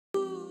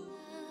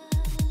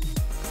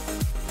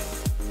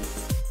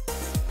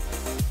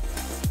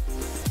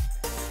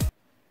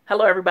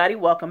Hello everybody,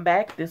 welcome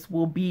back. This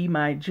will be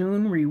my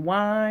June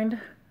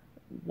rewind.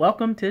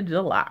 Welcome to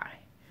July.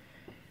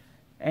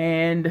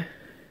 And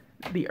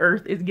the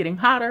earth is getting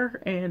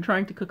hotter and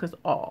trying to cook us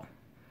all.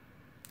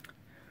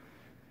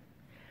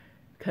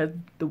 Because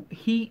the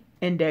heat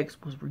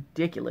index was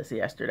ridiculous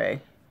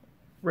yesterday.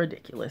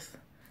 Ridiculous.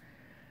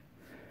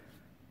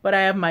 But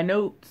I have my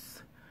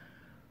notes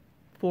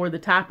for the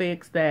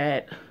topics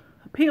that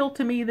appealed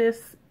to me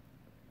this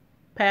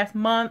past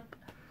month.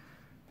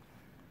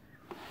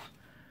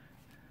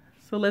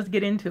 So let's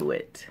get into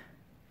it.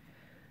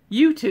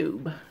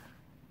 YouTube.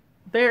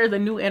 There's a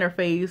new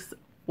interface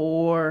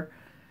for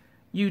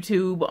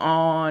YouTube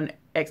on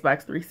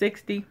Xbox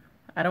 360.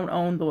 I don't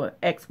own the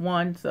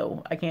X1,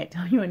 so I can't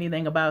tell you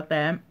anything about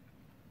that.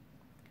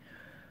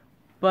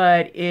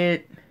 But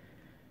you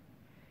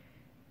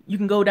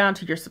can go down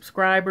to your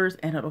subscribers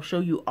and it'll show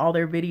you all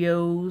their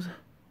videos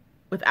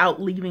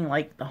without leaving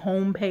like the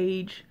home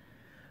page.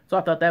 So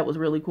I thought that was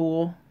really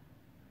cool.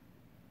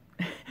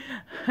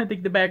 I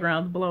think the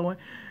background's blowing.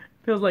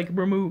 Feels like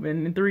we're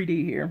moving in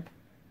 3D here.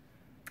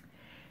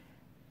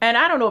 And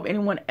I don't know if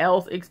anyone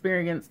else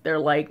experienced their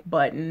like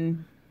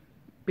button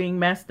being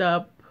messed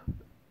up.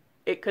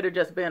 It could have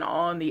just been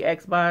on the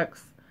Xbox.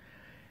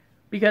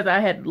 Because I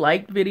had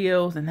liked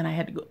videos and then I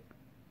had to go,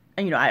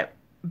 and I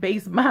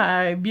base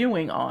my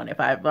viewing on if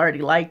I've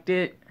already liked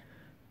it.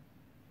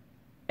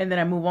 And then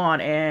I move on,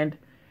 and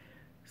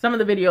some of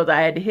the videos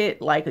I had to hit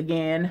like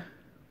again,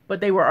 but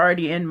they were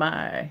already in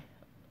my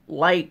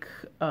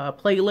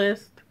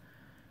playlist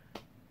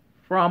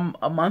from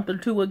a month or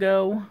two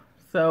ago.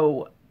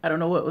 So I don't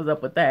know what was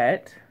up with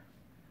that.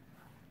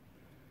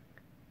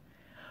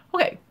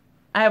 Okay,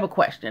 I have a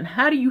question.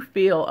 How do you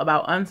feel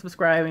about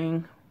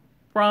unsubscribing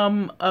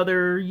from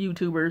other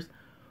YouTubers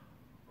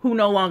who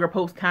no longer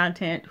post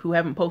content, who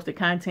haven't posted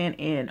content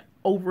in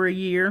over a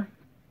year?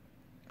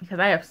 Because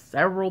I have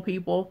several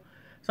people.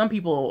 Some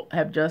people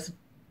have just,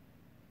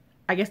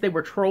 I guess they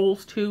were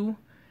trolls too,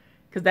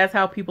 because that's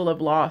how people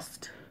have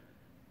lost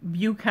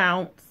view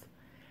counts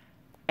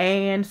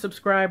and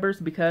subscribers,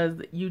 because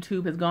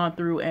YouTube has gone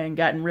through and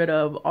gotten rid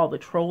of all the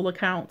troll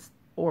accounts,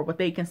 or what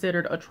they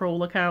considered a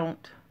troll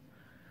account.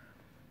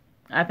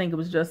 I think it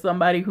was just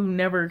somebody who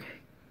never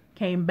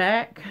came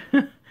back,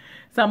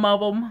 some of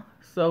them,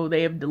 so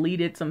they have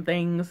deleted some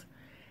things,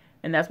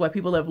 and that's why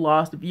people have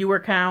lost viewer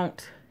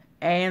count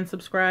and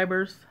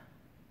subscribers.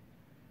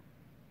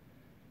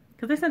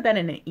 Because they sent that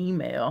in an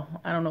email.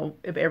 I don't know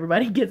if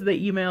everybody gets the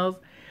emails.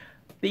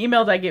 The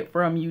emails I get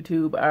from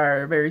YouTube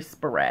are very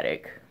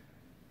sporadic.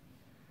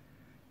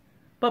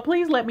 But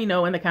please let me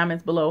know in the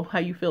comments below how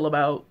you feel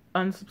about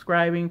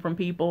unsubscribing from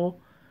people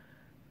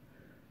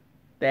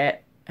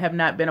that have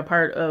not been a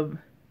part of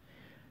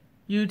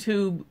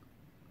YouTube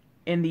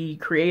in the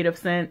creative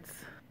sense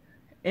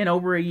in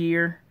over a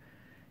year.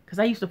 Because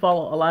I used to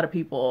follow a lot of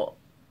people,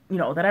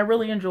 that I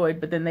really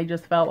enjoyed, but then they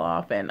just fell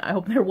off, and I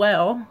hope they're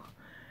well.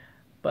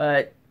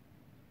 But,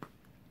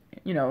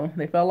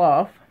 they fell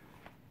off.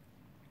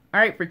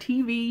 Alright, for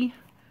TV,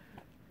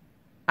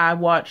 I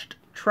watched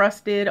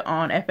Trusted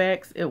on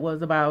FX. It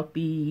was about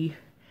the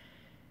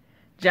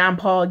John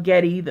Paul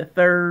Getty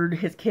III,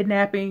 his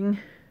kidnapping.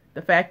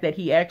 The fact that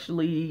he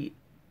actually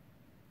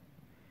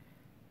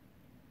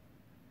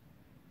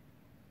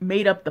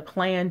made up the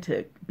plan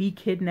to be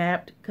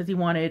kidnapped because he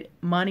wanted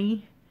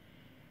money.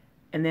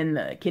 And then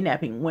the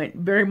kidnapping went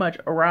very much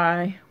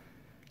awry.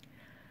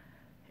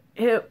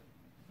 It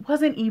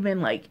wasn't even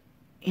like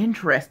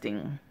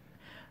interesting.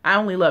 I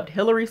only loved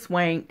Hilary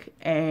Swank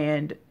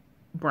and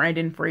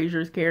Brandon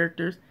Fraser's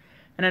characters.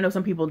 And I know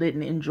some people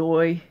didn't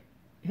enjoy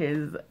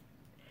his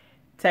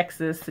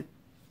Texas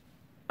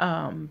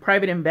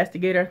private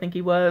investigator, I think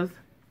he was.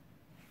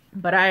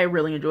 But I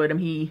really enjoyed him.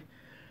 He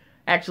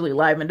actually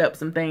livened up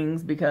some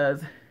things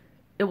because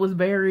it was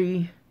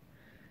very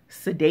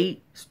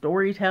sedate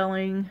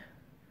storytelling.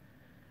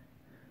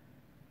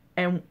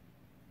 And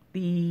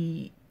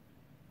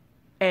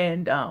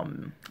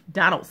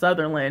Donald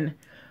Sutherland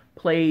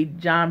played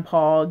John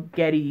Paul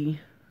Getty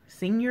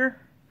Sr.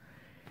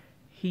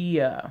 He's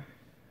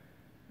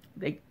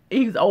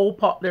old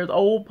Paul. There's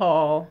old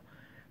Paul,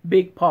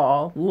 big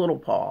Paul, little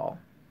Paul,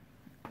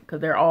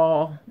 because they're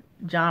all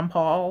John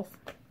Pauls.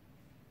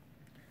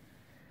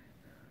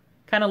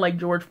 Kind of like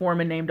George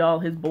Foreman named all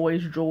his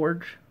boys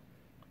George.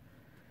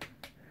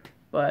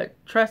 But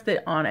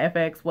Trusted on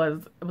FX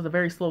was a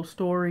very slow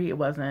story. It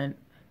wasn't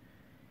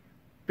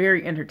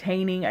very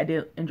entertaining. I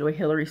did enjoy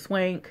Hilary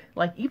Swank.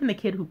 Like, even the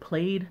kid who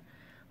played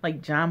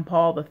like John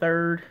Paul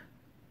III,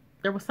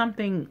 there was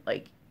something,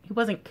 like, he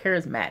wasn't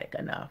charismatic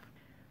enough.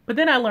 But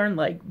then I learned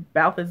like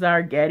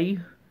Balthazar Getty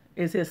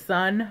is his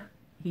son.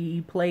 He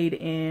played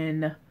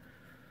in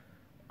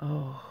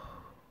Home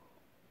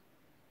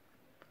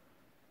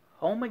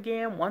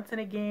Again, Once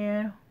and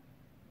Again.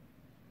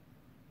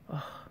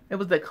 It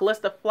was the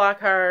Callista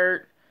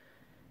Flockhart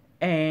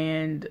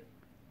and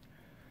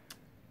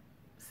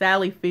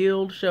Sally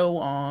Field show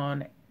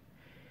on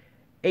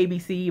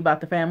ABC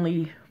about the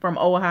family from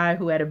Ojai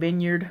who had a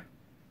vineyard.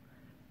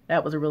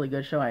 That was a really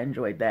good show. I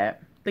enjoyed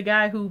that. the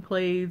guy who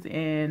plays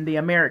in The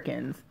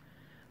Americans,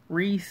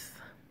 Reese,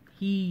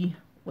 he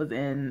was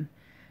in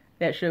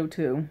that show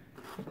too.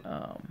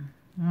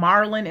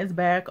 Marlon is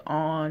back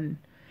on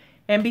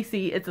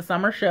NBC. It's a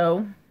summer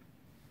show.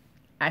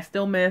 I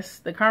still miss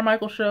the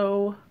Carmichael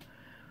show,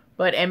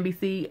 but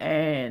NBC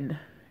and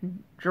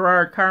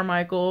Gerard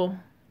Carmichael,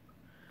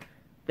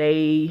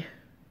 they,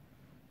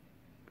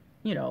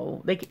 you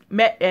know, they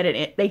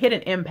hit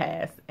an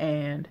impasse,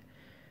 and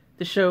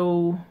the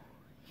show,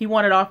 he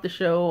wanted off the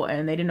show,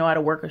 and they didn't know how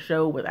to work a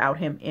show without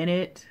him in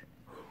it.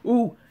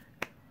 Ooh,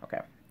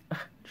 okay.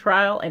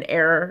 Trial and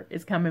Error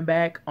is coming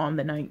back on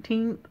the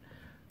 19th.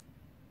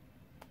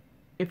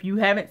 If you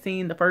haven't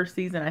seen the first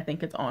season, I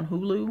think it's on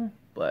Hulu,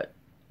 but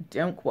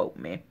don't quote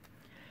me.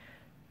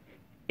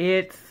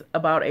 It's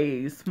about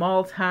a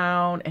small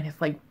town, and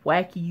it's like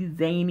wacky,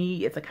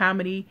 zany. It's a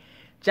comedy.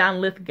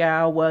 John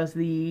Lithgow was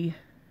the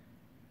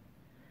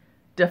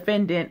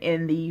defendant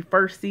in the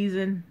first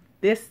season.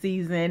 This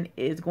season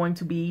is going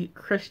to be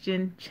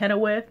Kristen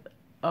Chenoweth.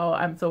 Oh,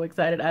 I'm so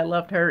excited. I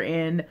loved her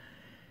in,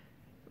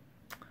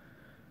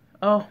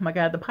 oh my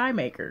God, The Pie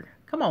Maker.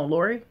 Come on,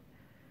 Lori.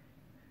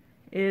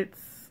 It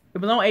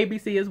was on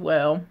ABC as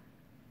well.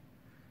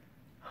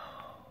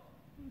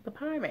 The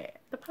Pie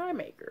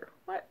Maker.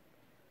 What?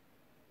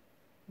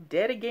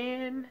 Dead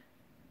Again?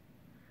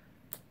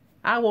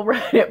 I will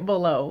write it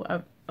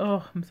below.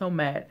 I'm so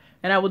mad.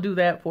 And I will do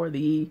that for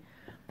the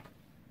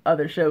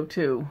other show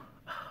too.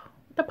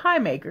 The Pie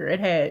Maker. It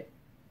had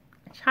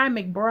Chi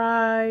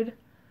McBride.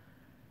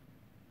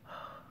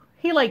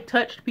 He like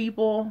touched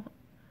people.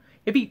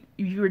 If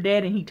you were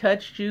dead and he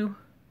touched you,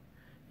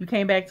 you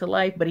came back to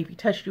life. But if he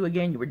touched you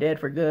again, you were dead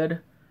for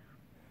good.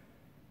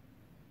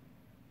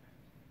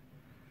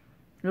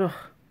 Ugh,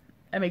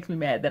 that makes me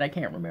mad that I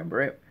can't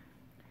remember it.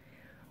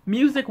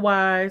 Music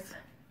wise,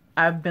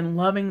 I've been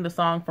loving the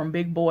song from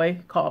Big Boy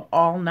called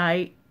All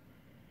Night.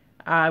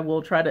 I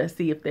will try to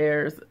see if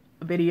there's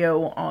a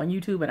video on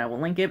YouTube and I will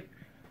link it.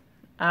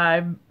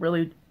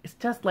 It's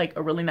just like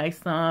a really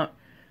nice song.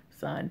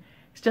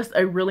 It's just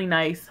a really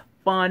nice,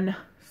 fun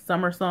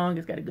summer song.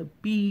 It's got a good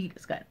beat.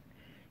 It's got,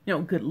 you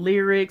know, good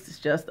lyrics. It's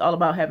just all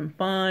about having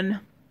fun.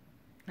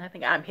 I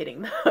think I'm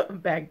hitting the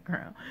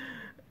background.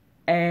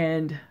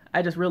 And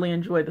I just really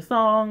enjoy the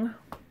song.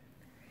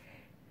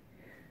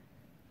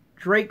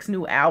 Drake's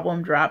new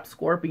album dropped,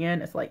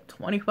 Scorpion. It's like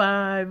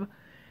 25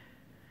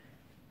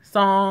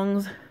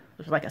 songs.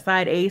 There's like a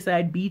side A,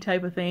 side B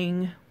type of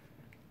thing.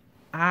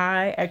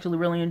 I actually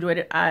really enjoyed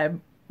it.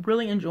 I'm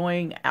really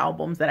enjoying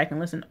albums that I can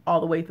listen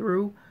all the way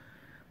through.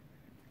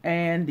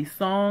 And the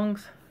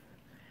songs,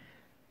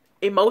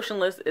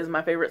 Emotionless is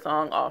my favorite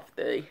song off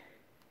the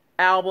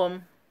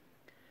album.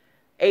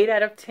 8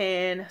 out of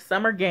 10,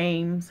 Summer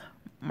Games,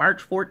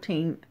 March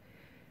 14th.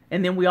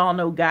 And then we all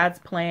know God's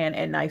Plan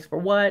and Nice for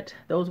What.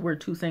 Those were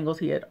 2 singles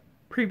he had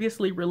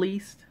previously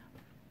released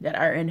that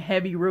are in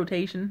heavy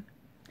rotation.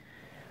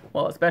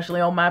 Well,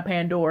 especially on my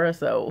Pandora.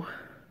 So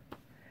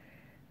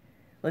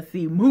let's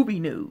see, movie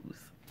news.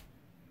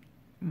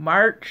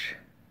 March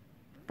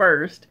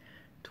 1st,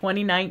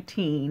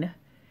 2019.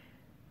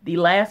 The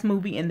last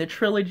movie in the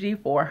trilogy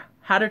for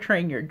How to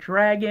Train Your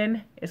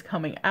Dragon is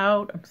coming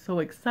out. I'm so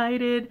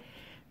excited.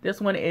 This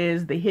one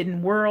is The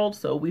Hidden World.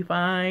 So we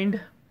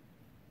find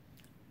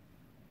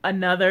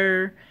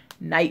another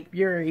Night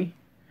Fury.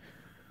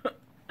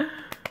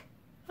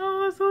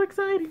 Oh, so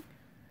exciting.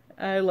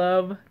 I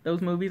love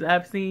those movies.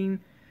 I've seen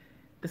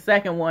the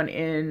second one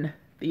in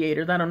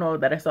theaters. I don't know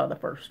that I saw the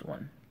first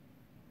one.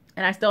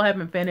 And I still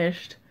haven't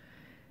finished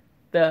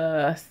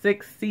the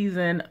 6th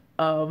season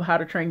of How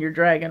to Train Your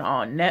Dragon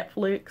on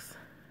Netflix.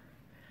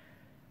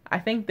 I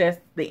think that's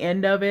the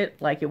end of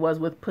it, like it was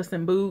with Puss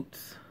in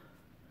Boots,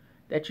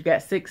 that you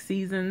got 6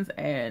 seasons,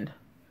 and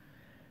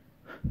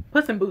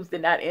Puss in Boots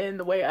did not end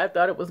the way I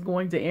thought it was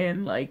going to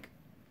end. Like,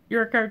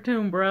 you're a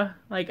cartoon, bruh.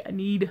 Like, I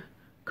need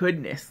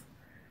goodness.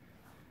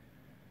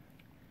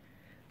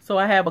 So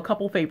I have a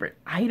couple favorite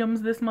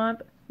items this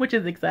month, which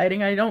is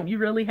exciting. You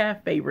really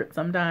have favorites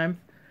sometimes.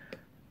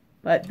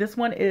 But this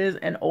one is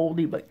an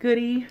oldie but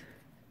goodie.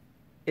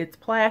 It's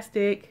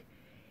plastic.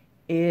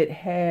 It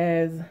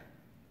has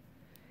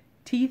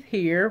teeth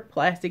here,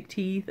 plastic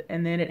teeth,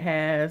 and then it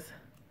has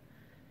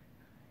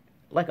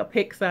like a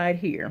pick side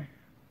here.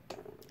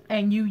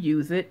 And you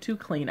use it to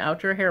clean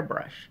out your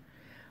hairbrush.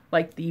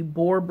 Like the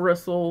boar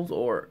bristles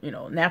or, you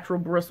know, natural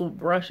bristle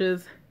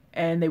brushes.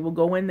 And they will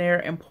go in there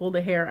and pull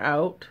the hair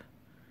out.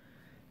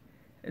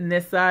 And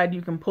this side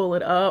you can pull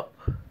it up.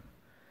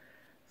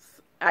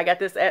 I got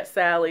this at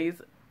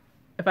Sally's.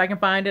 If I can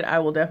find it, I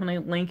will definitely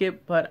link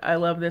it. But I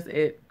love this.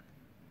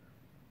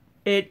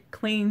 It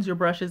cleans your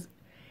brushes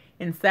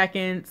in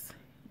seconds.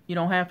 You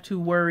don't have to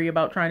worry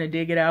about trying to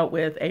dig it out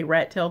with a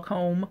rat tail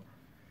comb.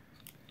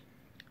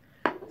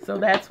 So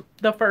that's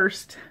the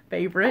first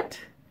favorite.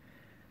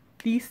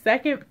 The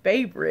second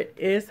favorite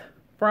is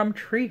from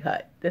Tree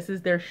Hut. This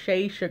is their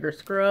Shea Sugar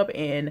Scrub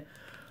in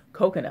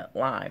Coconut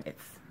Lime. It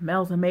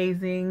smells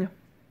amazing.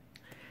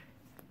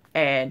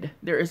 And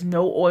there is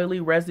no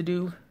oily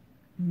residue.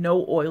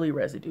 No oily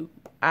residue.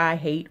 I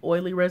hate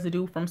oily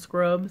residue from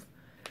scrubs,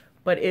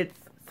 but it's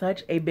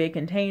such a big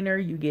container.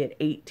 You get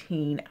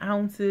 18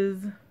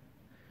 ounces.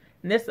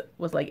 And this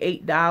was like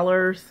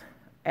 $8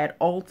 at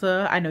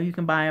Ulta. I know you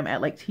can buy them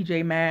at like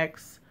TJ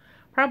Maxx,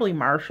 probably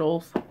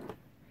Marshall's.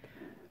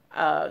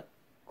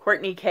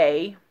 Courtney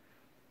K,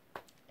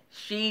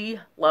 she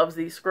loves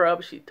these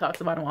scrubs. She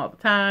talks about them all the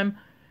time.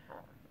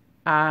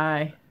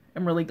 I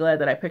am really glad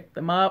that I picked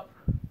them up.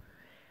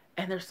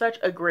 And they're such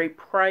a great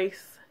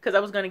price. Because I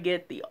was going to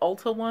get the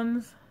Ulta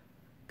ones.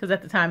 Because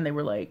at the time they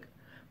were like,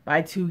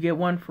 buy two, get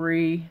one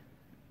free.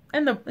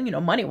 And the, you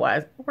know,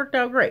 money-wise, it worked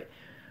out great.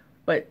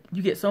 But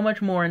you get so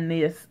much more in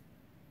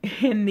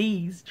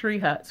these Tree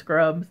Hut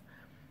scrubs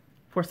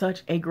for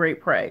such a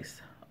great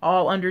price.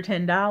 All under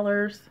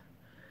 $10.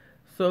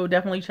 So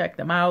definitely check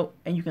them out.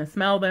 And you can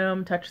smell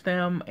them, touch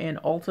them in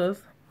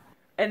Ulta's.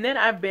 And then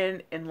I've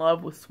been in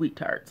love with sweet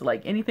tarts.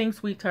 Like anything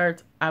sweet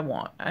tarts, I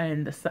want.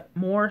 And the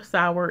more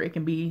sour it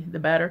can be, the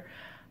better.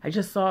 I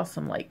just saw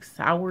some like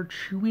sour,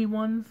 chewy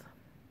ones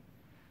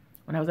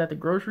when I was at the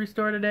grocery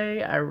store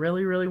today. I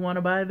really, really want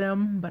to buy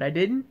them, but I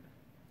didn't.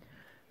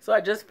 So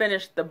I just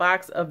finished the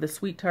box of the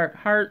sweet tart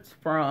hearts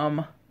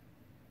from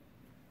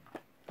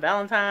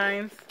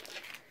Valentine's.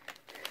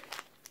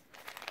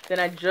 Then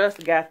I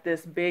just got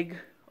this big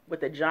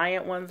with the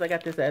giant ones. I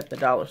got this at the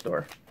dollar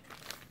store.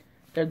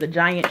 They're the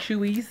giant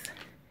chewies.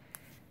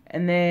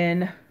 And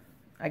then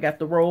I got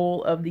the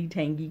roll of the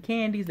tangy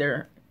candies.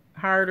 They're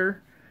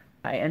harder.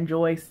 I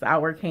enjoy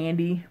sour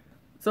candy.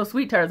 So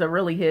sweet tarts have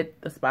really hit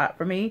the spot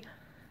for me.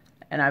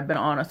 And I've been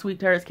on a sweet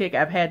tarts kick.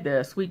 I've had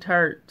the sweet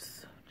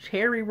tarts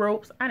cherry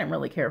ropes. I didn't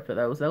really care for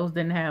those. Those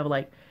didn't have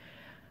like,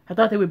 I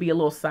thought they would be a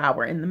little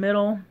sour in the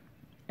middle.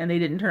 And they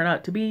didn't turn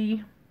out to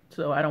be.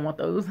 So I don't want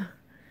those.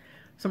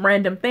 Some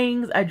random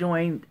things. I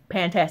joined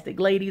Fantastic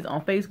Ladies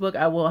on Facebook.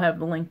 I will have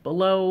the link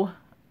below.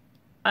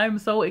 I'm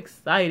so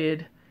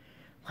excited.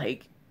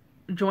 Like,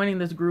 joining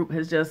this group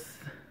has just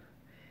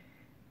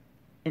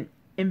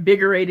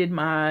invigorated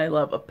my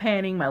love of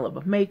panning, my love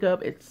of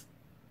makeup. It's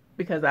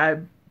because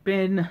I've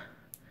been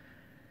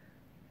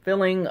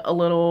feeling a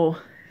little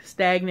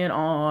stagnant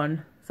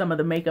on some of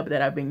the makeup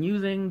that I've been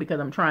using because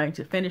I'm trying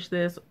to finish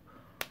this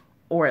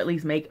or at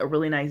least make a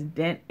really nice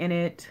dent in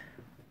it.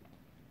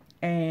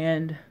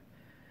 And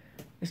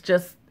it's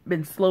just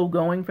been slow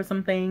going for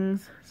some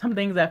things. Some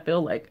things I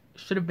feel like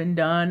should have been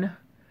done,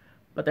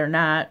 but they're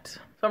not.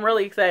 So I'm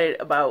really excited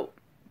about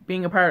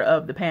being a part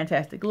of the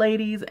Fantastic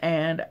Ladies,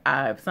 and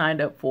I've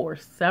signed up for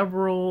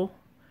several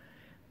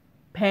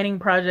panning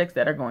projects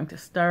that are going to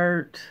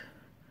start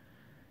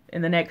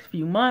in the next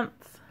few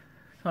months.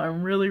 So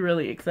I'm really,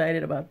 really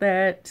excited about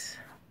that.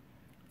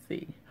 Let's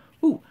see.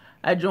 Ooh,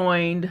 I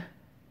joined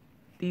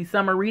the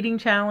summer reading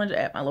challenge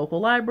at my local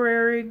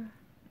library.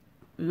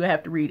 You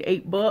have to read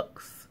 8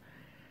 books.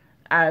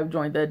 I've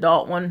joined the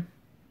adult one.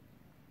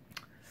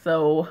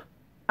 So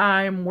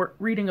I'm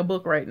reading a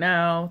book right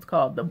now. It's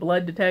called The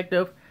Blood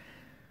Detective.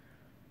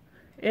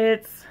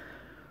 It's,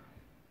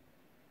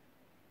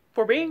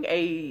 for being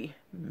a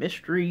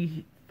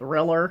mystery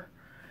thriller,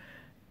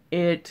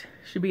 it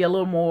should be a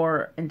little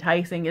more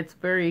enticing. It's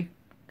very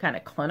kind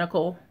of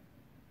clinical.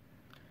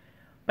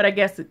 But I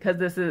guess because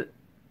this is,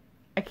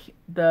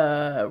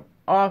 the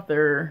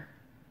author,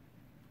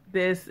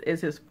 this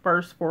is his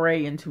first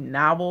foray into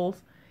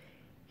novels.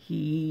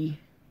 I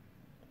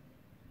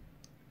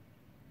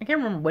can't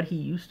remember what he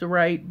used to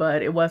write,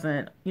 but it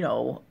wasn't, you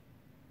know,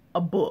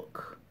 a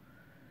book.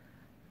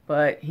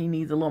 But he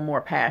needs a little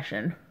more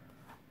passion.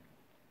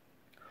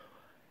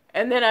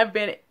 And then I've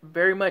been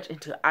very much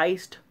into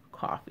iced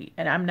coffee.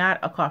 And I'm not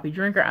a coffee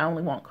drinker. I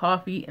only want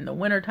coffee in the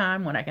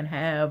wintertime when I can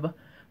have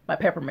my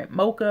peppermint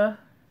mocha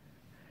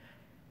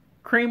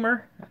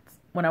creamer. That's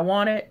when I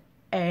want it.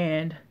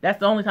 And that's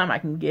the only time I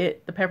can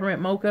get the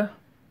peppermint mocha.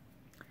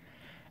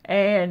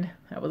 And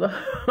that was a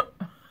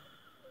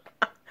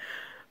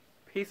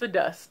piece of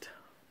dust.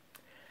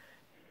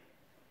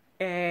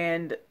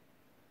 And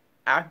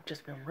I've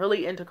just been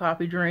really into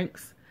coffee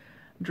drinks.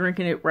 I'm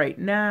drinking it right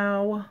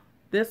now.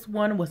 This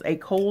one was a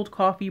cold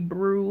coffee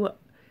brew.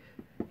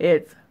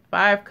 It's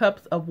 5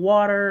 cups of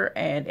water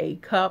and a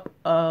cup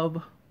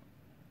of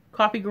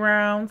coffee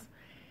grounds.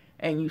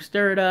 And you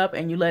stir it up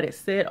and you let it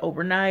sit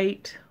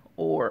overnight,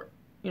 or,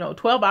 you know,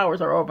 12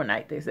 hours or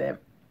overnight, they said.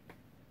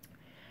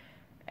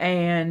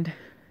 And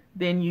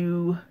then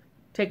you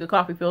take a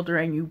coffee filter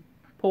and you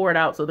pour it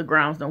out so the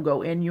grounds don't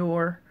go in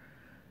your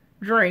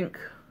drink.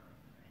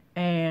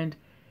 And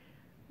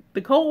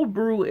the cold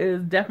brew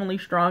is definitely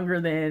stronger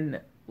than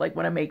like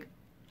when I make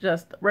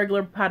just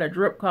regular pot of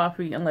drip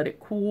coffee and let it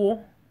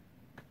cool.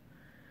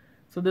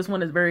 So this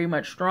one is very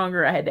much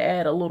stronger. I had to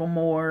add a little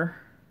more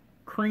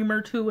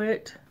creamer to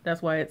it.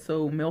 That's why it's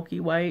so milky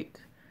white.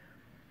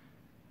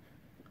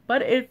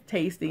 But it's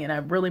tasty and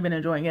I've really been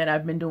enjoying it.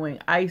 I've been doing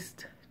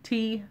iced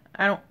tea.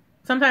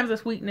 Sometimes I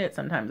sweeten it,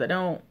 sometimes I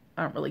don't.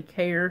 I don't really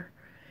care.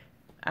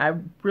 I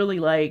really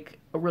like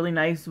a really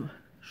nice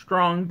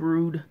strong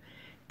brewed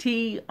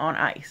tea on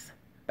ice.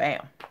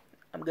 Bam.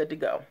 I'm good to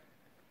go.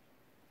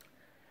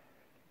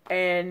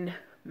 And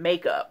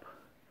makeup.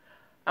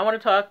 I want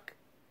to talk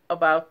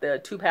about the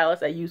 2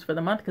 palettes I use for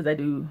the month, because I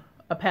do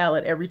a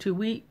palette every 2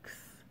 weeks.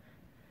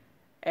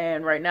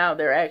 And right now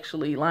they're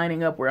actually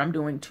lining up where I'm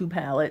doing 2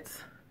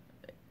 palettes.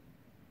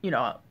 You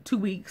know, 2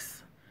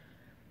 weeks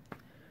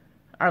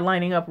are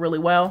lining up really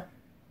well.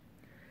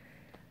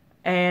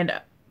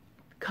 And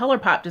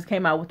ColourPop just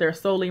came out with their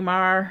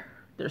Solimar.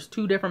 There's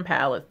 2 different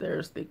palettes.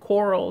 There's the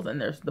corals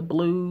and there's the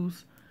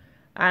blues.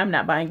 I'm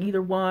not buying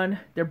either one.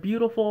 They're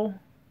beautiful,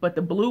 but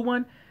the blue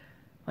one,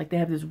 like, they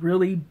have this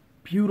really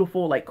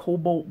beautiful, like,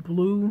 cobalt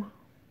blue.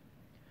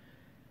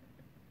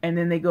 And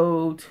then they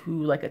go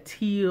to like a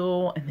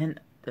teal, and then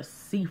the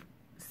sea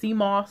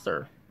moss,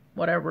 or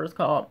whatever it's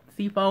called,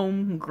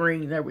 seafoam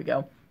green. There we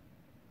go.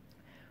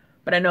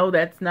 But I know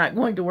that's not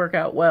going to work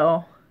out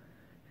well.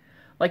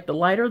 Like, the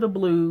lighter the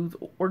blues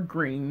or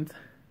greens,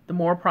 the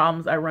more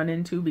problems I run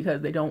into,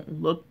 because they don't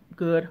look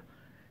good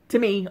to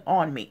me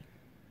on me.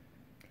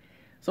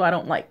 So I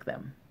don't like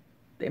them.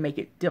 They make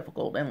it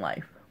difficult in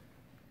life.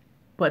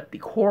 But the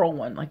coral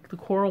one, like, the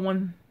coral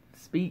one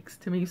speaks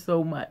to me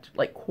so much.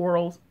 Like,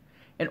 corals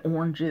and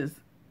oranges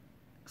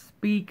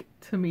speak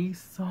to me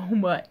so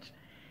much.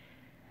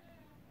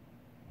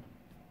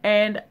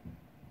 And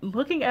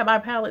looking at my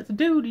palettes,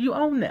 dude, you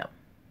own them.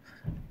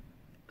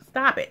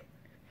 Stop it.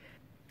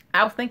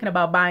 I was thinking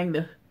about buying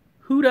the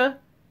Huda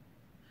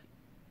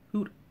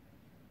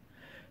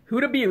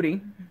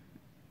Beauty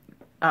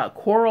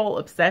Coral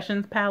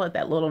Obsessions palette,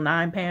 that little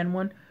 9-pan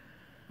one.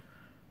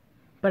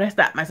 But I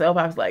stopped myself.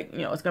 I was like, you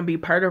know, it's going to be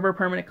part of her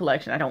permanent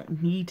collection. I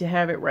don't need to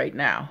have it right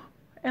now.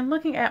 And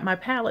looking at my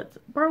palettes,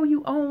 bro,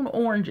 you own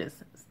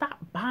oranges. Stop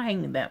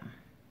buying them.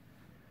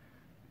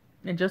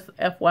 And just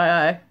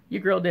FYI,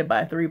 your girl did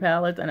buy 3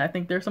 palettes, and I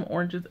think there's some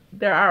oranges.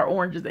 There are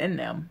oranges in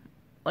them.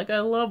 Like, I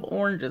love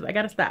oranges. I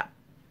gotta stop.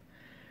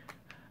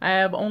 I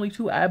have only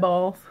 2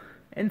 eyeballs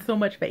and so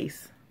much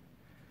face.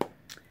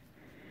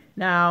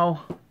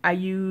 Now, I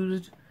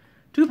used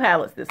 2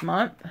 palettes this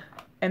month,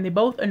 and they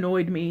both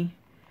annoyed me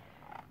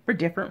for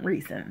different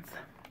reasons.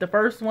 The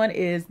first one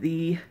is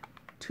the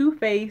Too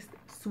Faced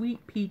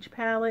Sweet Peach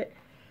palette.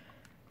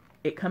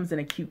 It comes in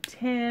a cute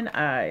tin.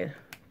 I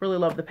really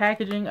love the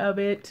packaging of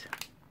it.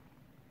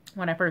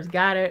 When I first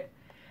got it,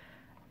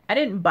 I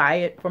didn't buy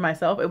it for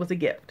myself. It was a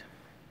gift.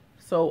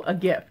 So, a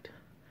gift.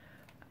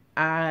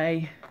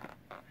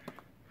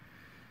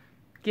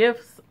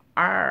 Gifts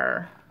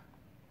are,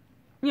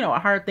 you know, a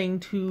hard thing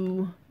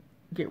to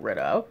get rid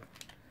of.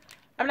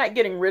 I'm not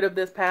getting rid of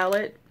this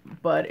palette,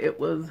 but it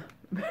was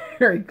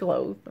very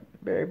close.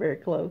 Very, very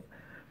close.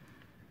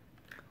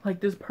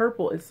 Like, this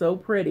purple is so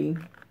pretty,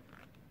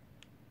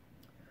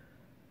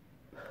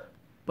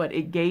 but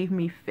it gave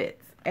me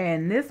fits.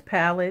 And this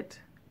palette,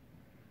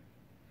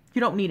 you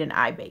don't need an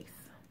eye base,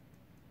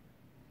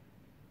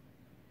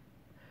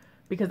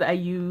 because I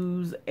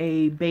use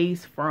a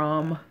base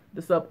from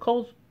the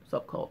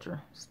Subculture.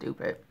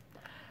 Stupid.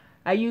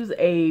 I use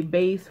a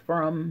base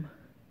from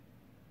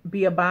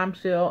Be a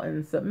Bombshell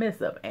and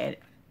Submissive, and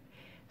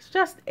it's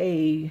just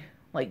a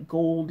like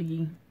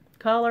goldy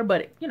color,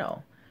 but you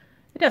know,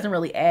 it doesn't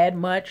really add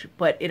much,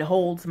 but it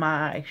holds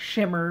my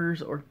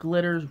shimmers or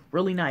glitters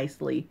really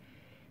nicely.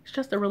 It's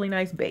just a really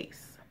nice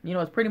base. You know,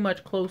 it's pretty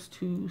much close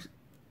to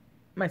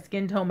my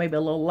skin tone, maybe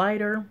a little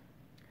lighter,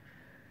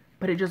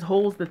 but it just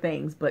holds the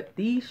things. But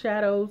these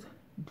shadows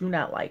do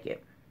not like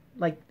it.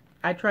 Like,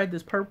 I tried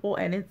this purple,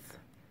 and it's,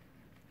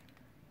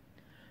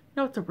 you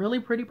know, it's a really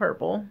pretty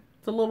purple.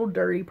 It's a little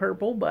dirty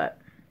purple, but,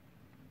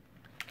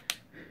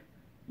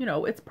 you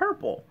know, it's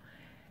purple.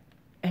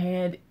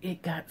 And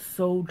it got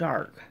so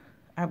dark.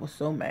 I was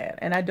so mad.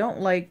 And I don't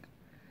like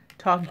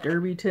Talk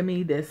Derby to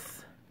me,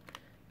 this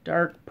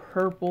dark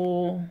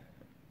purple,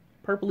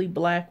 purpley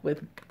black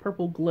with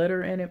purple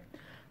glitter in it.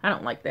 I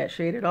don't like that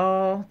shade at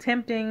all.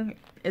 Tempting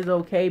is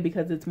okay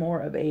because it's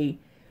more of a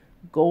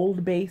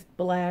gold-based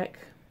black.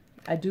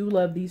 I do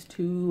love these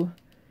 2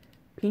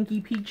 Pinky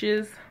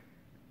Peaches,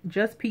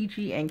 Just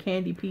Peachy and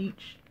Candy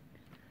Peach.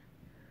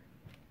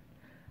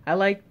 I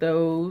like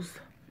those.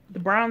 The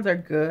browns are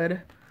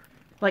good.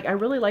 Like, I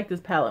really liked this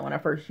palette when I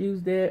first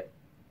used it.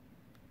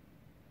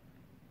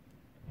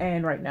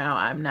 And right now,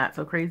 I'm not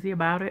so crazy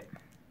about it.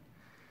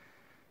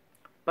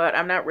 But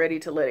I'm not ready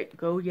to let it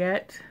go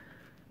yet.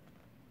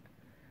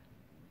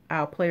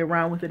 I'll play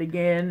around with it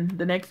again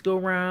the next go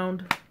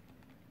round.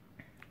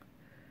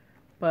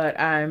 But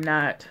I'm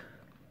not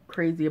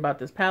crazy about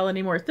this palette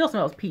anymore. It still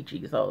smells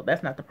peachy, so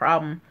that's not the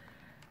problem.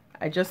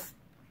 I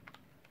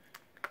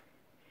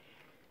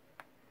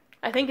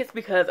think it's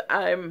because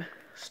I'm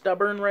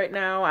stubborn right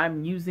now.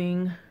 I'm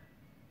using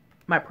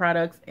my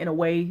products in a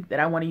way that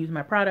I want to use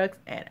my products,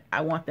 and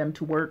I want them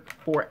to work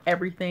for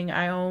everything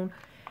I own.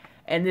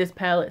 And this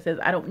palette says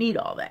I don't need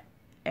all that.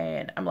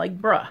 And I'm like,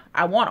 bruh,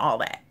 I want all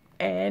that.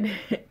 And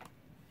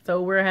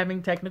so we're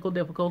having technical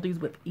difficulties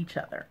with each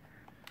other.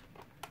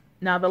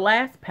 Now, the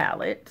last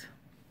palette,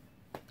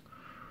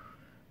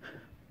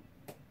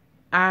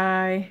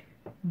 I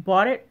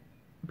bought it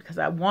because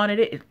I wanted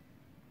it.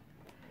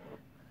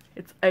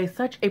 It's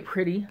such a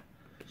pretty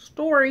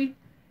story,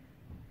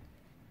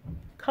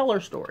 color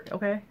story,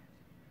 okay?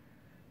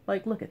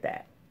 Like, look at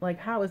that. Like,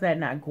 how is that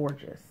not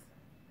gorgeous?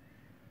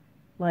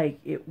 Like,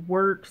 it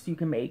works. You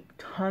can make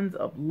tons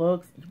of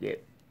looks. You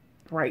get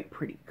bright,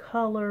 pretty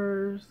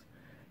colors.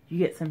 You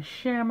get some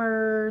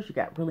shimmers. You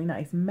got really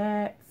nice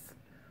mattes.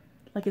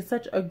 Like, it's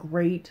such a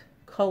great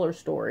color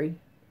story.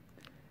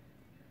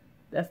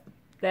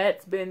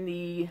 That's been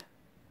the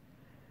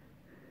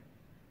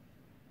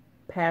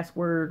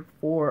password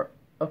for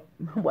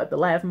the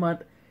last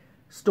month.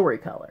 Story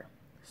color.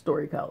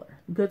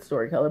 Good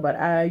story color, but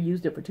I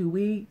used it for 2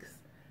 weeks.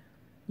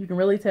 You can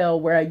really tell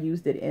where I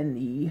used it in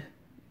the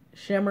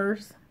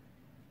shimmers.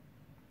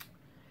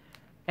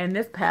 And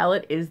this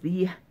palette is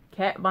the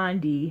Kat Von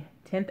D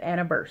 10th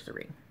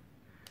anniversary.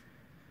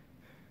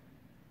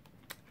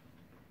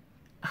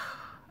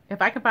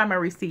 If I can find my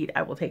receipt,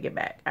 I will take it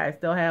back. I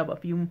still have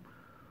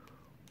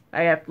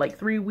I have like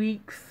 3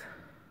 weeks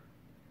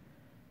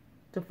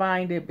to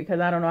find it because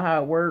I don't know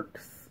how it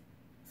works.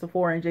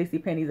 Sephora and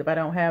JCPenney's if I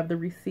don't have the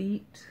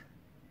receipt.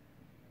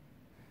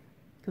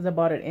 Because I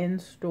bought it in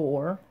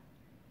store.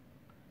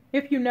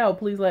 If you know,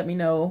 please let me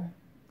know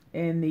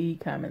in the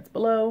comments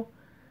below.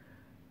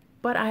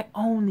 But I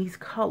own these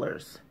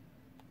colors.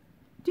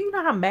 Do you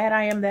know how mad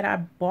I am that I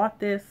bought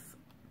this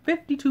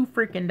 $52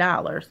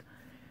 freaking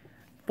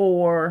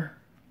for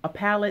a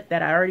palette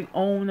that I already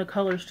own the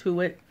colors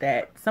to it,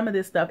 that some of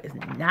this stuff is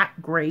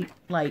not great.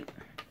 Like,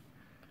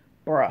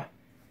 bruh.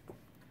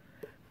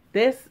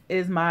 This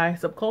is my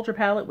Subculture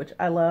palette, which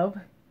I love.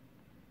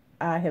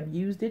 I have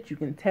used it. You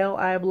can tell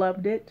I have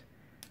loved it.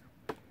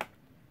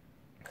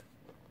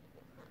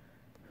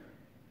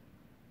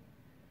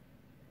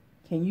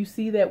 Can you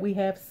see that we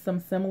have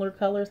some similar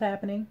colors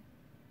happening?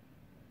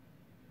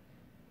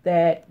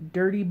 That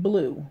dirty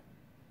blue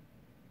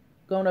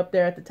going up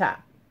there at the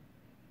top.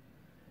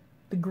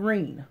 The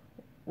green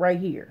right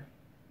here.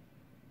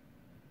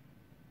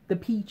 The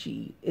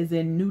peachy is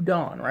in New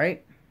Dawn,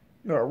 right?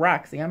 Or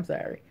Roxy, I'm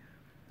sorry.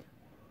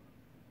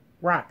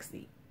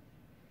 Roxy.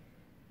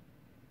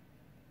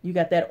 You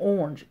got that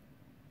orange.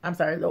 I'm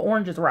sorry, the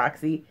orange is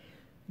Roxy.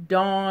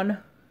 Dawn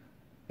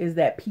is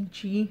that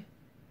peachy.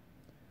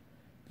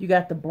 You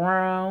got the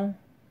brown.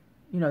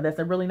 You know, that's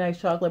a really nice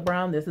chocolate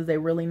brown. This is a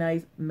really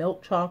nice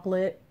milk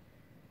chocolate.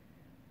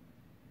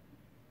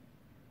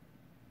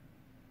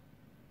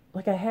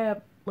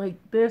 Like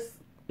this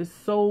is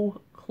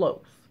so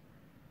close.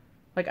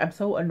 Like, I'm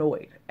so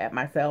annoyed at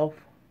myself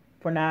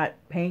for not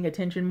paying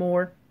attention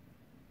more.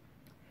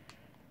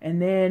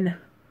 And then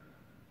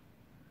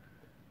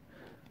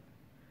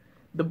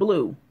the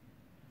blue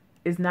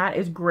is not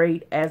as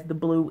great as the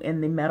blue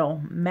in the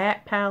Metal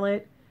Matte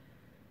palette.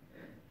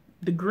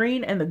 The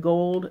green and the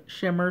gold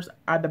shimmers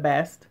are the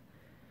best.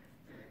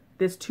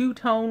 This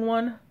two-tone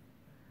one,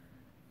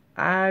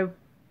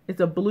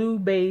 it's a blue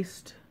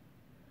based,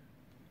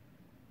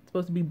 it's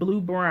supposed to be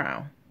blue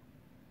brown.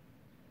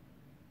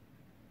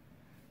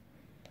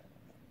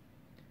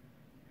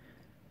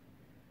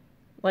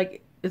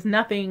 Like, it's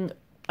nothing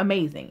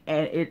amazing,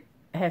 and it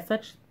has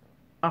such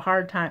a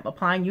hard time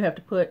applying. I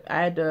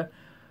had to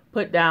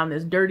put down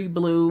this dirty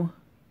blue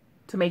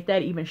to make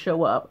that even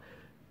show up.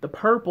 The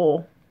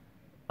purple,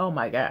 oh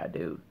my god,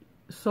 dude,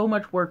 so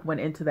much work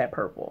went into that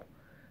purple.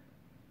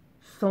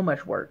 So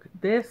much work.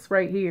 This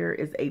right here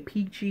is a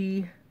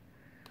peachy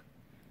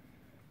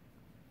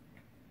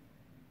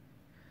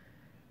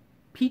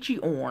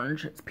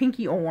orange. It's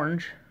pinky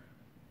orange,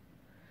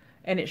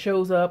 and it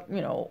shows up,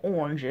 you know,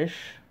 orangish.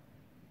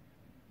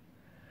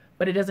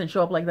 But it doesn't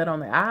show up like that on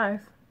the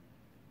eyes.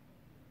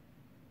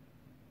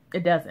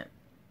 It doesn't.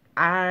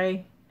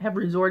 I have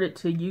resorted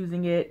to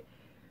using it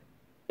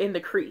in the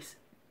crease.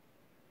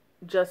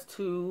 Just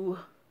to,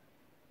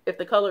 if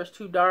the color is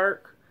too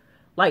dark,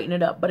 lighten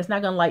it up. But it's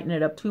not going to lighten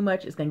it up too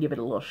much. It's going to give it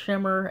a little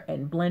shimmer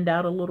and blend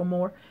out a little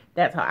more.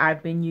 That's how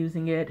I've been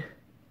using it.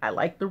 I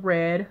like the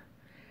red,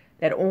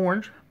 that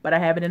orange, but I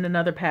have it in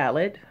another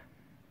palette.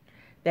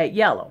 That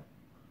yellow,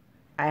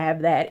 I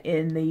have that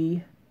in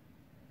the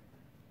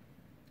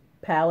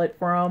palette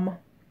from,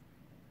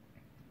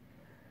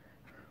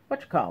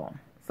 what you call them?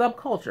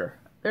 Subculture.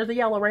 There's a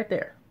yellow right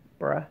there,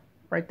 bruh.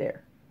 Right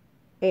there.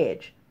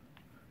 Edge.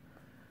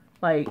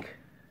 Like,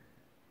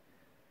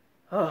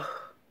 ugh,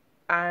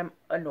 I'm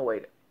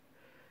annoyed.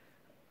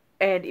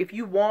 And if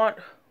you want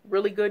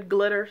really good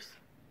glitters,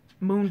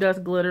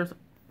 Moondust glitters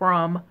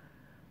from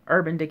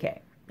Urban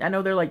Decay. I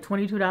know they're like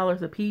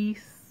 $22 a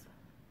piece,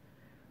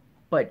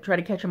 but try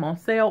to catch them on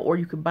sale, or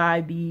you could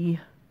buy the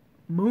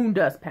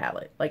Moondust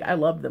palette. Like, I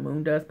love the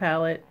Moondust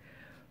palette.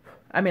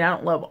 I mean, I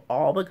don't love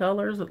all the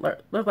colors.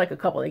 There's like a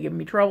couple that give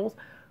me troubles,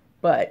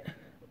 but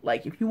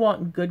like, if you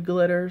want good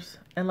glitters,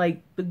 and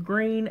like the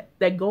green,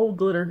 that gold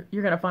glitter,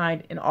 you're going to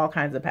find in all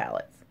kinds of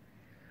palettes.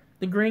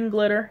 The green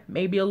glitter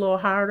may be a little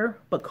harder,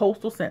 but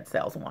Coastal Scent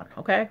sells one,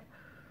 okay?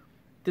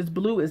 This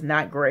blue is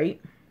not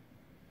great.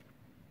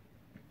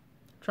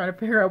 Trying to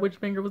figure out which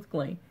finger was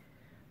clean.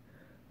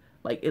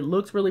 Like, it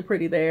looks really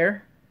pretty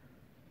there,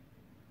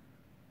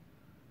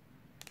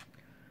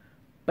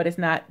 but it's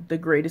not the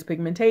greatest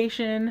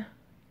pigmentation.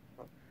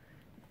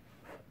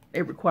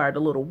 It required a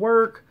little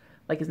work.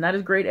 Like, it's not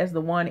as great as the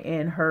one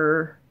in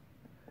her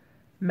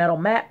Metal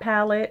Matte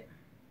palette.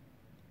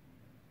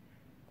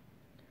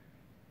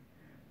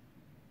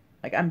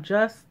 Like, I'm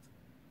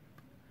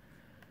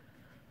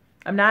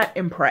not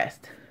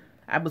impressed.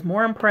 I was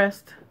more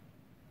impressed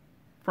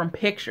from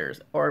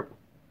pictures, or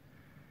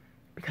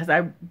because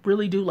I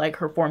really do like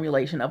her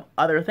formulation of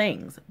other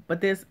things, but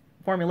this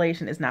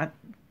formulation is not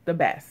the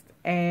best.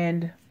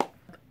 And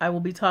I will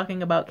be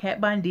talking about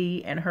Kat Von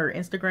D and her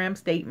Instagram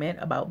statement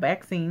about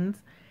vaccines.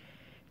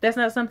 If that's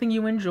not something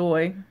you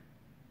enjoy,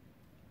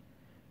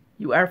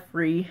 you are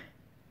free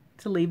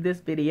to leave this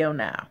video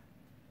now.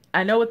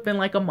 I know it's been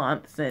like a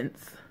month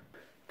since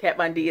Kat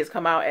Von D has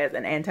come out as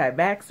an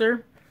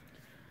anti-vaxxer,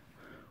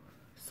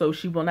 so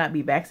she will not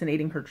be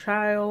vaccinating her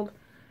child.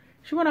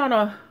 She went on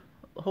a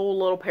whole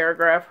little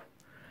paragraph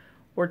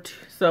or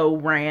so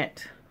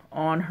rant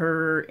on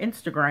her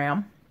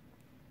Instagram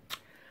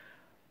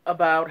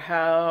about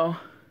how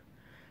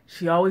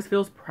she always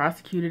feels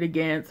prosecuted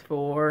against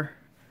for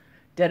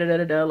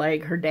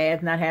like her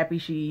dad's not happy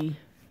she's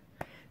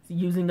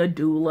using a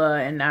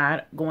doula and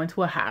not going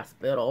to a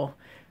hospital.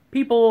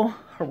 People,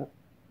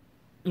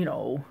 you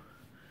know,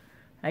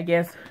 I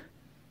guess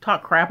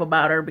talk crap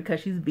about her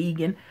because she's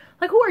vegan.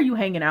 Like, who are you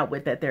hanging out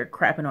with that they're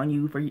crapping on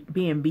you for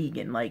being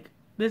vegan? Like,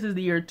 this is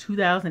the year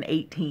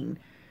 2018.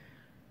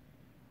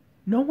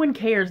 No one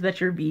cares that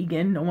you're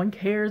vegan. No one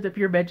cares if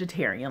you're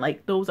vegetarian.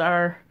 Like, those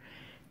are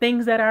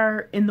things that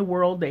are in the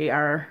world. They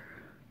are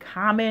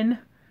common.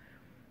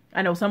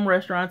 I know some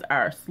restaurants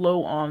are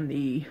slow on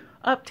the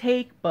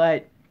uptake,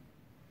 but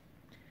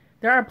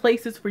there are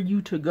places for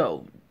you to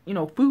go. You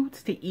know,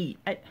 foods to eat.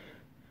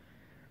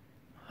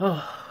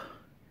 And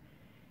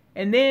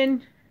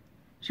then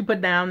she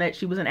put down that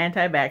she was an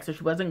anti-vaxxer.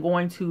 She wasn't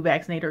going to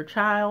vaccinate her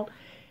child.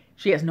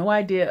 She has no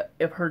idea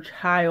if her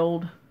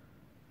child,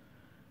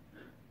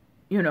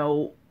 you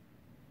know,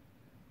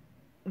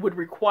 would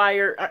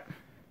require...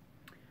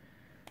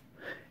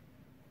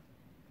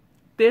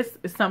 This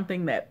is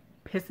something that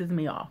pisses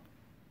me off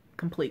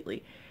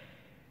completely.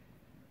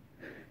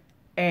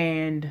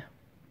 And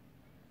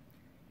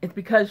it's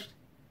because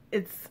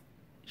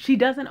she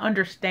doesn't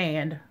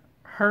understand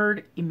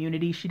herd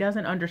immunity. She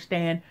doesn't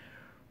understand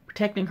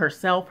protecting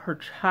herself, her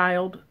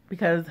child,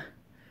 because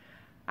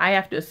I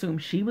have to assume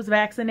she was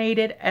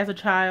vaccinated as a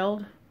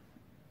child.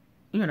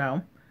 You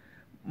know,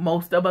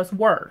 most of us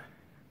were.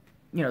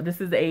 You know, this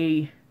is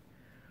a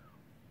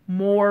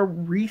more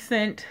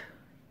recent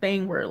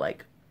thing where,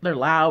 like, they're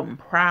loud and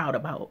proud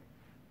about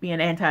being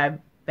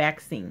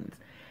anti-vaccines.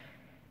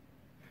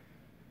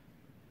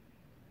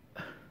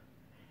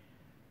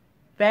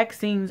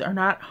 Vaccines are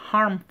not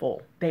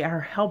harmful. They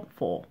are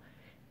helpful.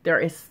 There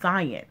is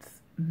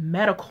science,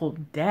 medical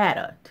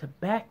data to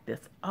back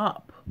this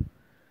up.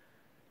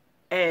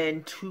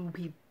 And to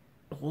be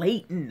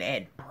blatant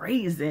and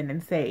brazen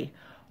and say,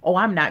 oh,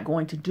 I'm not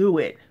going to do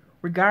it,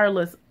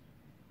 regardless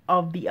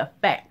of the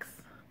effects.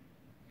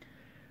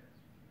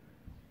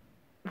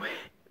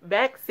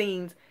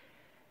 Vaccines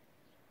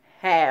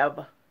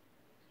have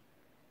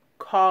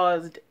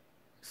caused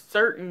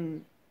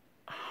certain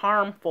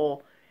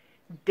harmful,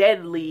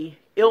 deadly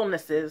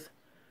illnesses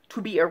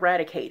to be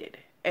eradicated.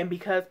 And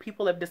because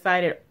people have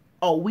decided,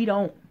 oh, we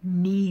don't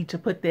need to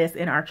put this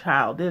in our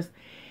child, this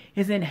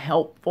isn't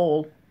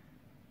helpful.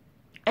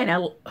 And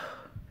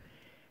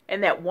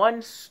that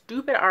one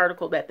stupid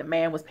article that the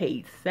man was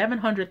paid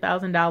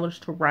 $700,000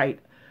 to write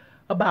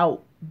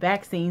about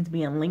vaccines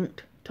being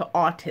linked to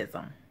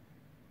autism.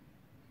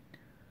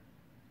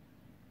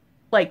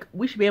 Like,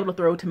 we should be able to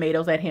throw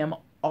tomatoes at him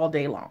all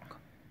day long.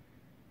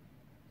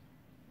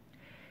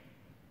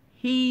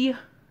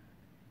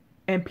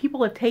 And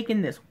people have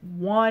taken this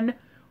one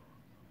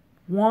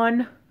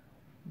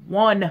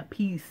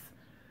piece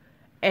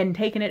and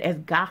taken it as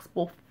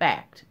gospel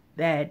fact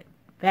that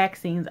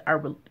vaccines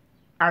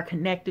are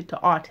connected to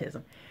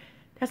autism.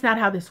 That's not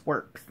how this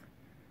works.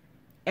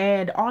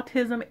 And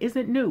autism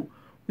isn't new.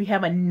 We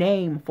have a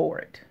name for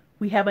it.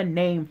 We have a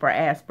name for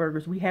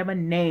Asperger's. We have a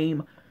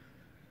name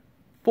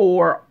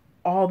for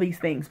all these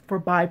things, for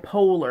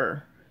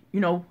bipolar. You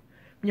know,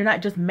 you're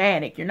not just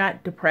manic, you're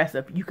not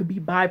depressive. You could be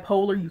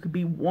bipolar, you could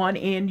be one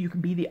end, you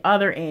could be the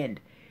other end.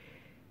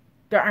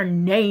 There are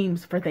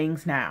names for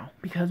things now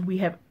because we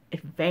have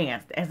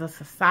advanced as a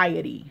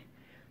society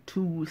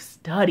to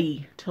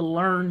study, to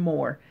learn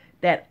more,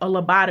 that a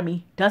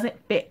lobotomy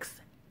doesn't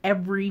fix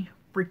every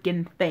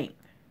freaking thing.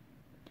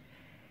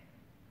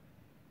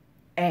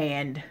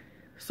 And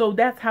so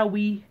that's how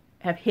we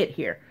have hit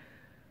here.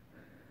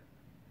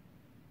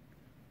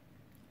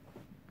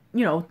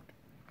 You know,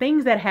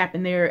 things that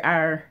happen there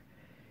are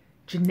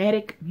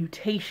genetic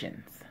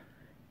mutations.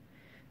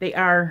 They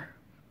are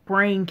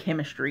brain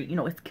chemistry. You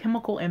know, it's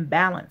chemical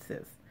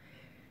imbalances.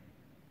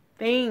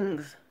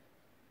 Things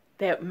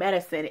that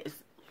medicine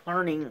is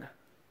learning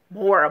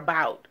more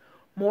about,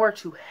 more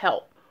to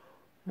help,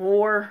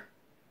 more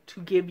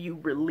to give you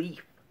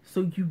relief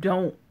so you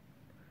don't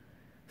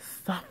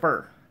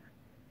suffer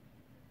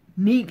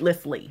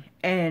needlessly.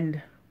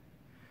 And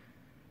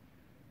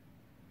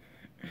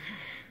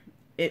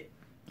it,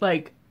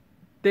 like,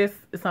 this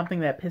is something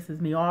that pisses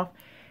me off.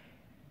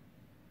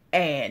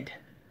 And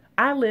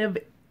I live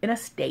in a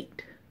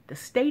state, the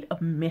state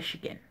of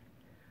Michigan,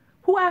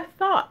 who I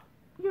thought,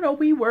 we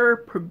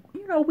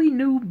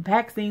knew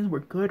vaccines were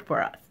good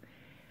for us.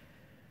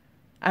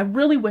 I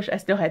really wish I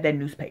still had that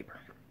newspaper.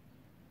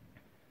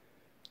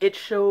 It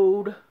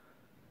showed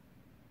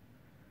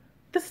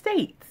the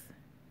states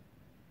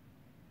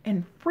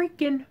in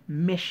freaking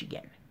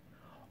Michigan.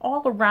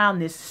 All around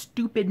this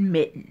stupid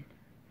mitten,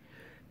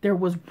 there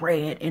was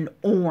red and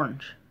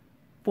orange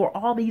for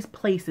all these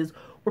places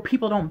where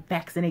people don't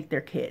vaccinate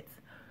their kids.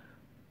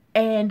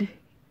 And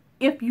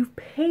if you've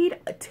paid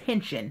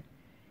attention,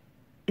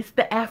 it's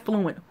the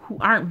affluent who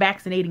aren't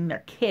vaccinating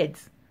their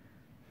kids.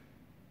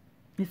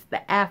 It's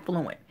the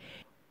affluent.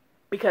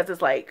 Because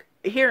it's like,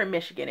 here in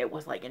Michigan, it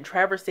was like in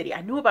Traverse City.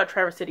 I knew about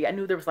Traverse City. I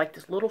knew there was like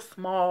this little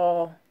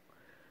small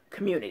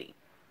community.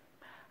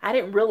 I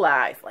didn't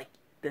realize, like,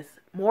 this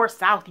more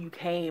south you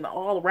came,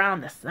 all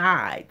around the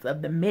sides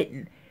of the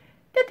mitten,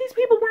 that these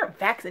people weren't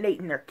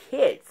vaccinating their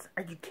kids.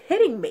 Are you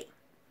kidding me?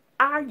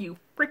 Are you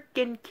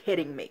freaking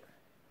kidding me?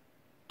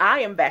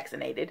 I am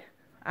vaccinated.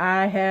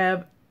 I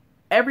have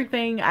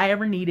everything I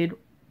ever needed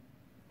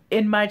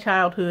in my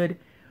childhood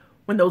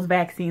when those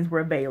vaccines were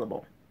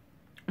available.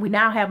 We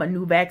now have a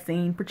new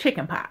vaccine for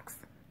chickenpox.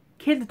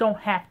 Kids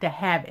don't have to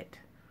have it.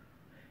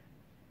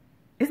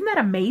 Isn't that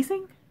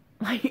amazing?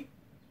 Like,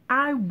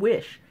 I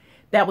wish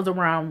that was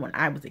around when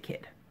I was a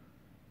kid.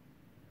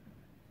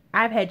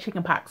 I've had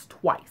chickenpox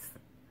twice.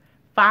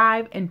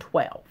 5 and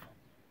 12.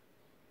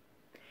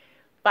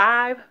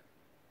 5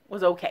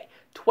 was okay.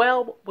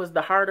 12 was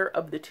the harder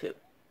of the two.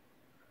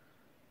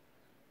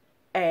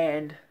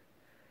 And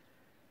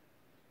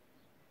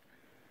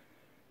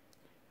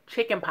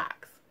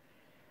chickenpox.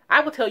 I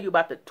will tell you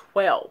about the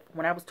 12.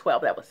 When I was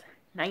 12, that was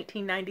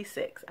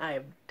 1996. I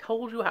have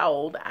told you how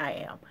old I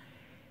am.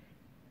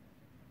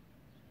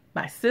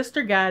 My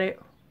sister got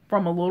it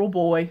from a little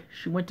boy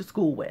she went to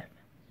school with.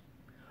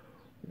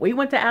 We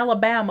went to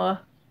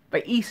Alabama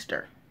for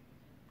Easter.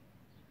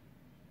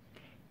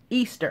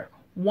 Easter,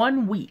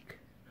 1 week.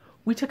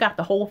 We took out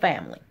the whole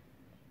family.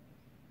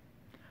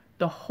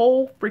 The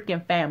whole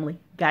freaking family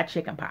got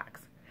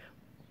chickenpox.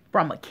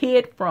 From a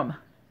kid from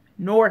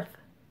north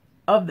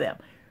of them.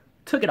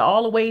 Took it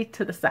all the way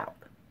to the south.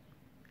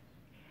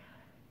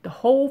 The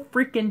whole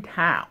freaking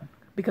town.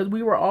 Because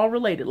we were all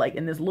related, like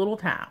in this little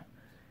town.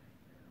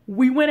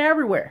 We went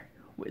everywhere.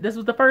 This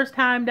was the first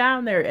time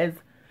down there as,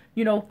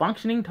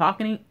 functioning,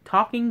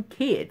 talking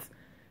kids.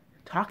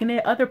 Talking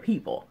to other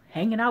people.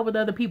 Hanging out with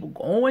other people.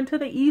 Going to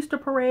the Easter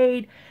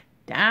parade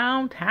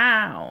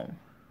downtown.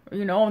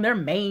 On their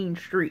main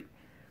street.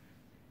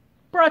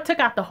 Bro, I took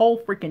out the whole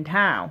freaking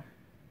town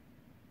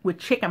with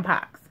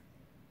chickenpox.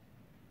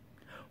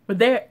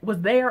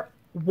 Was there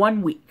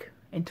 1 week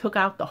and took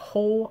out the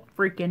whole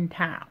freaking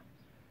town.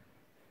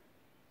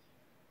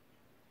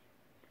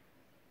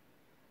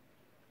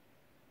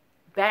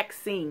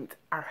 Vaccines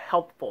are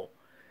helpful.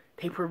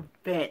 They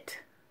prevent,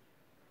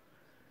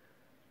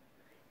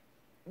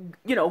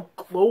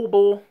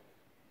 global,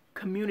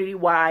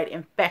 community-wide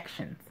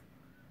infections.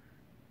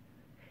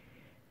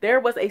 There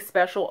was a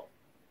special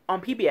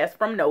on PBS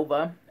from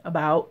Nova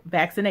about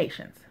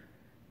vaccinations.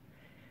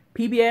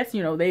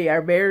 PBS, they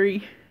are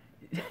very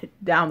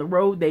down the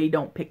road. They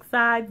don't pick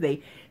sides.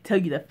 They tell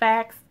you the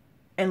facts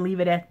and leave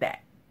it at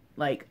that.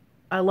 Like,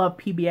 I love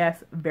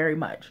PBS very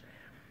much.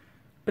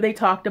 But they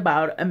talked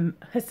about a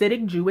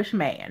Hasidic Jewish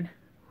man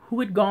who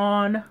had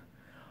gone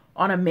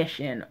on a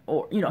mission,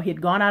 or, he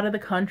had gone out of the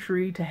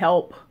country to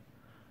help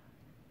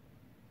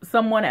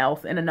someone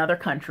else in another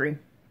country,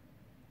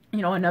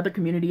 another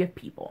community of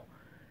people.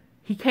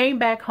 He came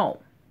back home.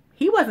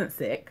 He wasn't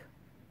sick.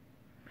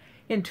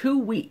 In 2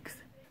 weeks,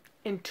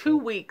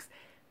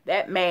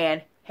 that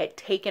man had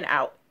taken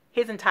out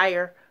his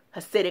entire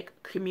Hasidic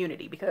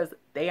community because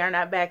they are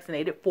not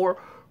vaccinated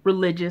for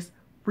religious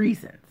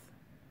reasons.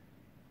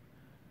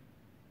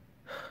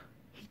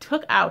 He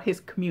took out his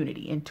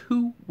community in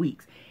 2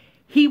 weeks.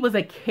 He was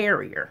a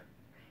carrier.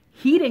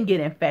 He didn't get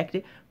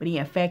infected, but he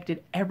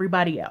infected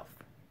everybody else.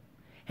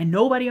 And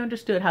nobody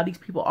understood how these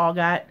people all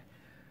got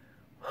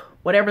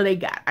whatever they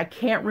got. I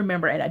can't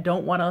remember, and I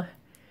don't want to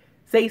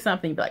say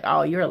something like,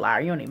 oh, you're a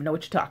liar. You don't even know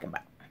what you're talking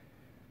about.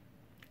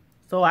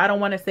 So I don't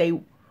want to say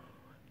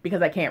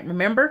because I can't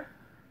remember.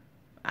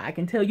 I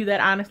can tell you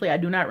that honestly, I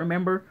do not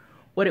remember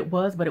what it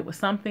was, but it was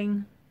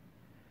something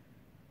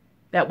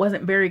that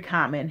wasn't very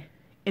common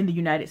in the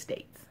United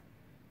States.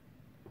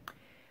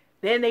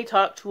 Then they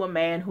talked to a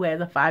man who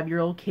has a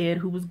 5-year-old kid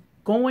who was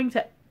going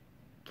to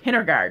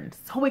kindergarten.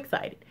 So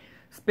excited.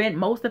 Spent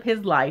most of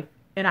his life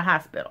in a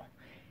hospital.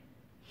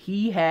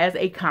 He has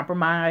a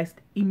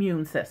compromised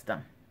immune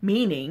system,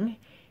 meaning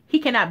he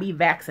cannot be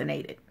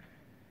vaccinated.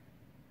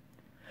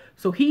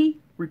 So he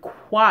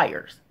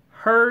requires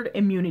herd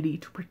immunity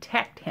to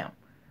protect him.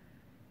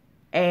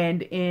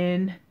 And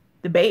in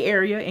the Bay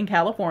Area in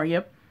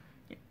California,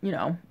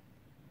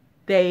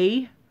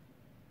 they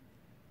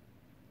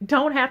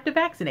don't have to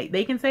vaccinate.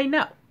 They can say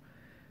no.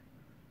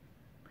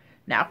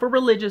 Now, for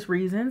religious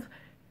reasons,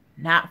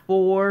 not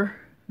for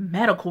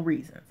medical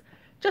reasons,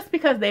 just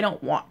because they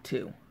don't want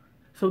to.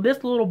 So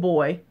this little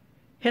boy,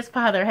 his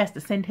father has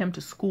to send him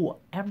to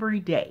school every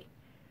day,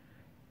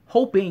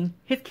 hoping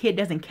his kid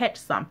doesn't catch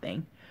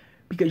something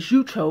because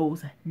you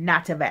chose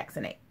not to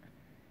vaccinate.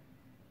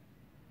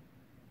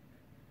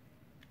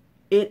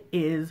 It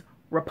is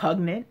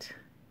repugnant.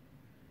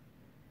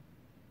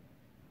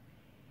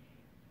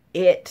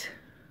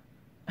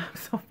 I'm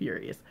so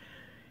furious.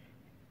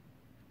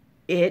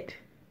 It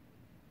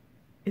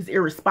is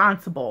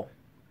irresponsible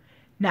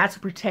not to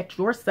protect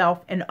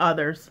yourself and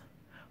others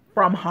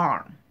from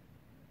harm.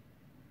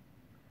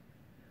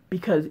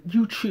 Because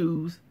you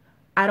choose,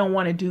 I don't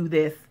want to do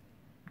this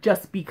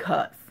just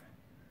because.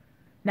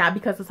 Not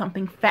because of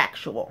something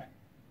factual.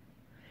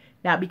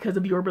 Not because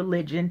of your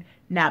religion.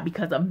 Not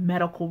because of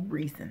medical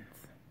reasons.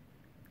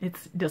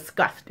 It's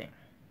disgusting.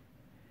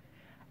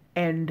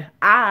 And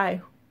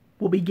I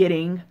will be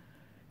getting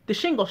the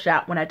shingle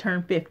shot when I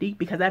turn 50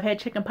 because I've had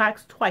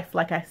chickenpox twice,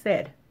 like I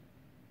said.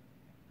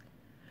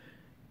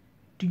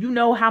 Do you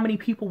know how many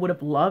people would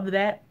have loved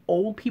that?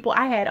 Old people.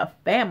 I had a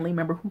family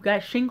member who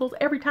got shingles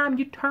every time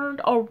you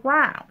turned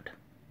around.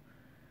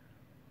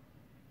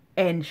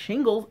 And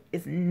shingles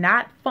is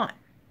not fun.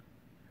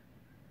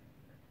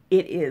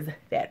 It is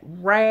that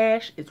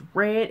rash. It's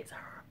red.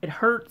 It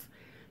hurts.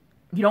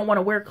 You don't want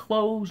to wear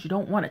clothes. You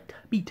don't want to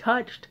be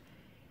touched.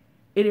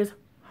 It is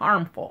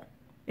harmful.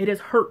 It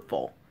is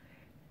hurtful.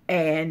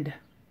 And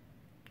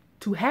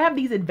to have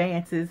these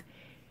advances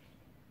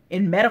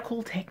in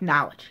medical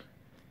technology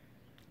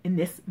in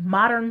this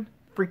modern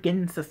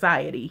freaking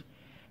society,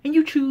 and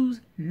you choose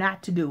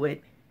not to do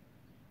it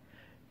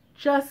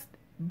just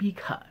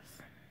because.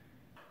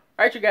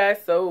 Alright, you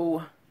guys,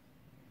 so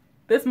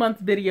this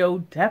month's video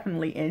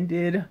definitely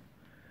ended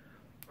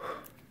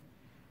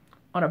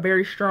on a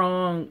very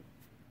strong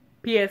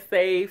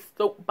PSA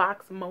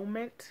soapbox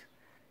moment.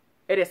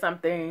 It is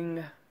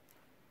something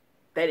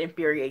that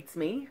infuriates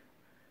me.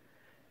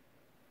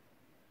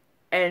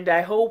 And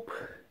I hope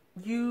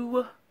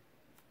you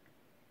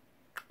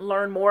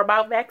learn more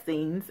about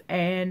vaccines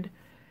and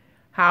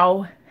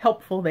how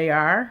helpful they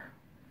are.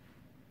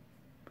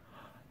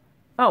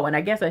 Oh, and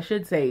I guess I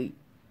should say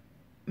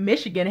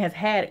Michigan has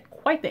had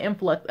quite the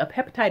influx of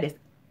hepatitis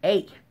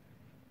A.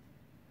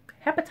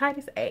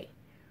 Hepatitis A.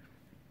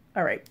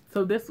 Alright,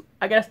 so this,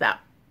 I gotta stop.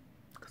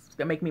 It's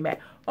gonna make me mad.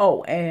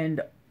 Oh, and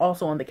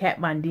also on the Kat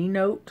Von D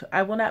note,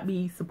 I will not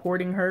be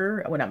supporting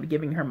her. I will not be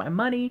giving her my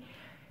money.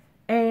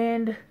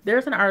 And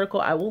there's an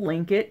article, I will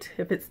link it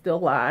if it's still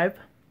live,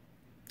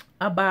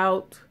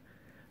 about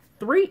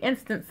 3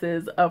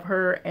 instances of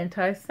her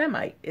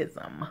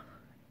anti-Semitism.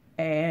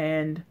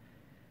 And,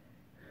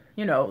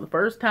 you know, the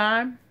first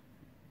time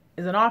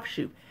is an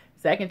offshoot.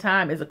 Second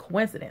time is a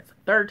coincidence.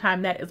 Third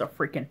time, that is a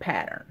freaking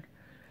pattern.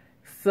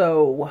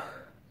 So,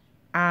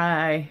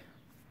 I'm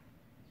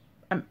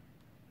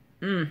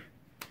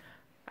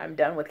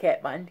done with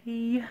Kat Von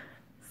D.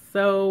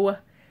 So,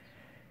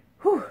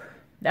 whew,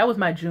 that was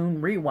my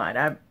June rewind.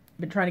 I've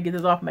been trying to get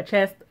this off my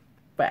chest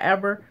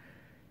forever.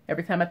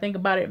 Every time I think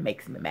about it, it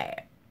makes me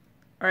mad.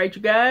 Alright,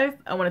 you guys,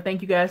 I want to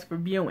thank you guys for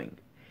viewing.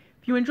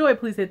 If you enjoyed,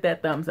 please hit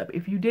that thumbs up.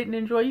 If you didn't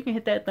enjoy, you can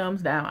hit that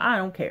thumbs down. I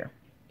don't care.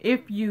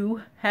 If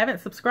you haven't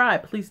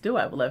subscribed, please do.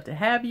 I would love to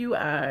have you.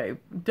 I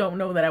don't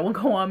know that I will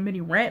go on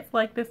many rants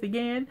like this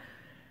again.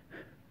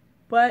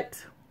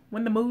 But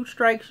when the mood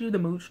strikes you, the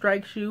mood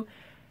strikes you.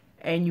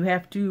 And you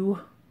have to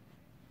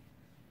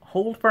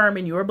hold firm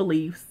in your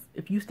beliefs.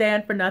 If you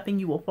stand for nothing,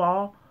 you will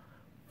fall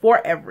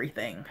for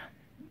everything.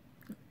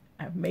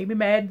 I may be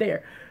mad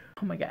there.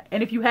 Oh my God.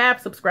 And if you have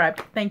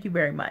subscribed, thank you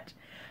very much.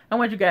 I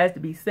want you guys to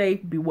be safe,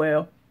 be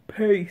well.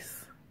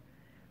 Peace.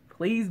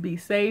 Please be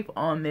safe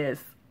on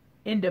this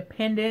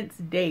Independence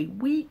Day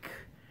week.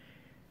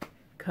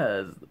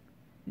 Because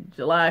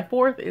July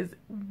 4th is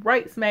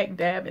right smack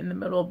dab in the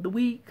middle of the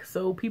week.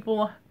 So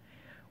people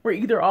were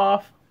either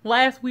off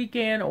last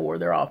weekend or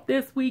they're off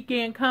this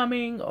weekend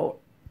coming, or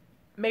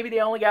maybe they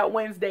only got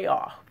Wednesday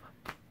off.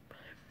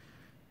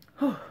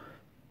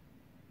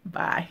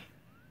 Bye.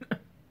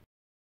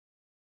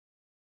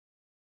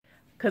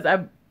 Because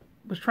I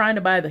was trying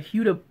to buy the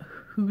Huda.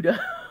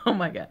 Oh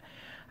my God.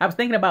 I was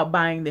thinking about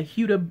buying the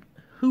Huda.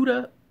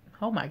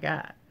 Oh my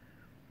God.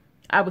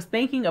 I was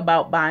thinking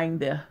about buying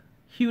the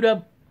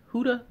Huda.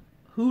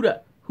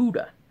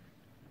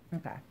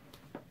 Okay.